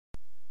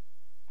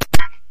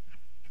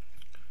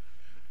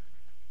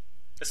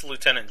This is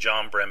Lieutenant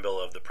John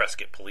Brembill of the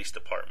Prescott Police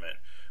Department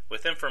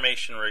with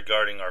information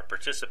regarding our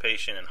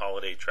participation in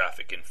holiday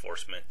traffic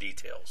enforcement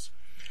details.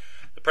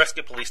 The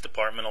Prescott Police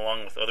Department,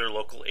 along with other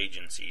local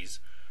agencies,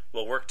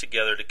 will work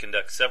together to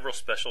conduct several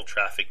special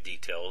traffic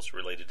details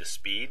related to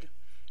speed,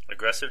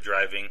 aggressive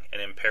driving,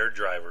 and impaired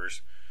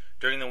drivers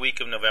during the week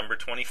of November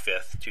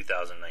 25th,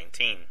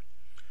 2019.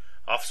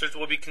 Officers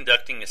will be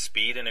conducting a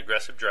speed and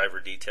aggressive driver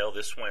detail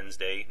this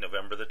Wednesday,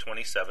 November the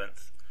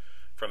 27th,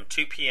 from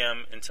 2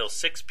 p.m. until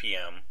 6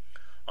 p.m.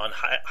 on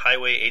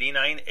Highway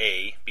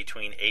 89A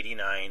between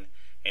 89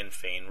 and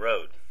Fane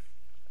Road.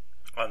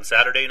 On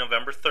Saturday,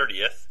 November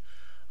 30th,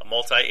 a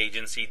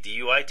multi-agency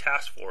DUI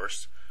task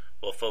force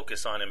will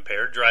focus on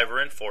impaired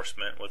driver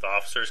enforcement with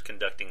officers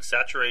conducting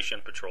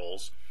saturation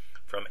patrols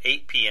from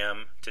 8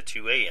 p.m. to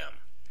 2 a.m.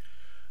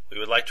 We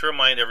would like to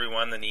remind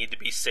everyone the need to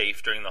be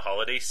safe during the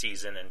holiday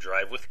season and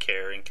drive with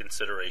care in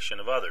consideration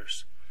of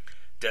others.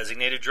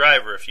 Designate a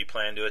driver if you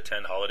plan to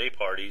attend holiday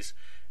parties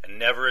and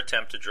never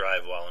attempt to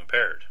drive while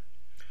impaired.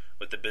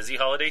 With the busy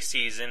holiday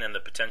season and the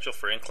potential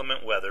for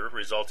inclement weather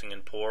resulting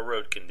in poor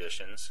road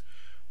conditions,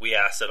 we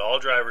ask that all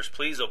drivers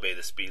please obey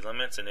the speed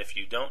limits, and if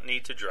you don't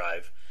need to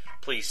drive,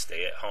 please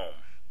stay at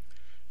home.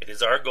 It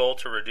is our goal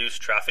to reduce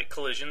traffic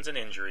collisions and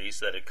injuries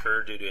that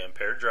occur due to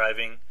impaired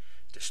driving,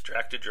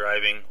 distracted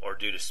driving, or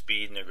due to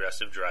speed and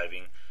aggressive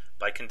driving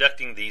by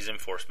conducting these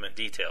enforcement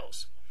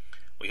details.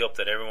 We hope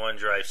that everyone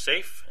drives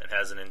safe and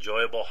has an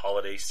enjoyable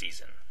holiday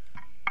season.